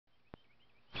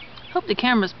Hope the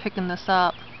camera's picking this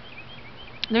up.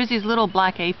 There's these little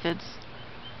black aphids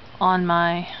on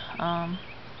my,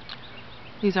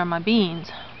 these are my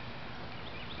beans.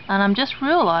 And I'm just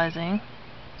realizing,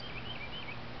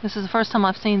 this is the first time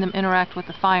I've seen them interact with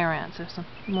the fire ants. There's some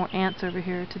more ants over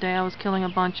here. Today I was killing a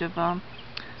bunch of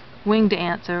winged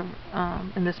ants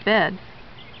in this bed.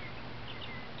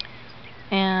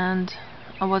 And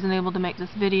I wasn't able to make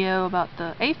this video about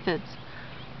the aphids.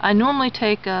 I normally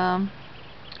take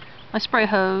my spray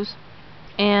hose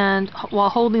and while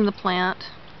holding the plant,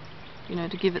 you know,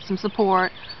 to give it some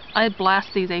support, I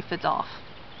blast these aphids off.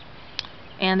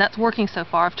 And that's working so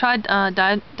far. I've tried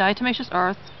diatomaceous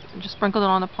earth, just sprinkled it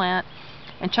on the plant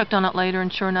and chucked on it later,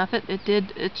 and sure enough it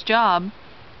did its job.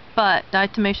 But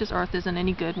diatomaceous earth isn't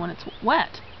any good when it's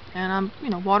wet. And I'm, you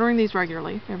know, watering these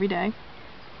regularly every day.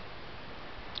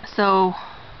 So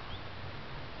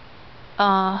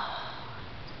I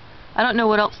don't know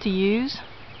what else to use,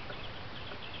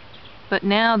 but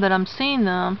now that I'm seeing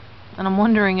them, and I'm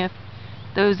wondering if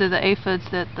those are the aphids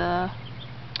that the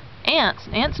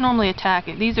ants normally attack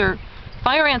it. These are,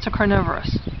 fire ants are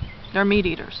carnivorous. They're meat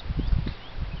eaters.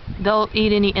 They'll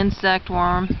eat any insect,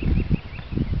 worm,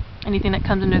 anything that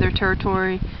comes into their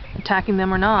territory, attacking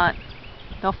them or not.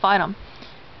 They'll fight them.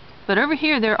 But over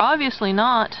here, they're obviously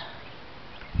not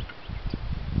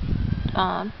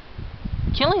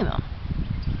killing them.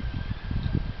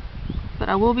 But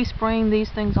I will be spraying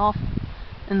these things off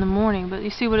in the morning. But you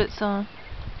see what it's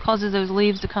causes those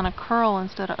leaves to kind of curl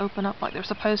instead of open up like they're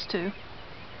supposed to.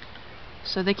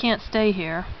 So they can't stay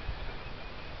here.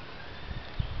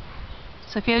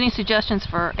 So if you have any suggestions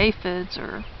for aphids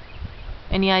or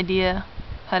any idea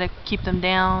how to keep them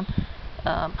down,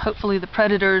 hopefully the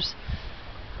predators.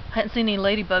 I hadn't seen any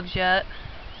ladybugs yet.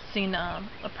 Seen a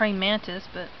praying mantis,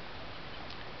 but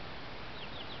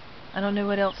I don't know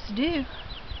what else to do.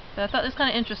 But I thought it was kind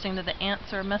of interesting that the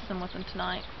ants are messing with them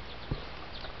tonight.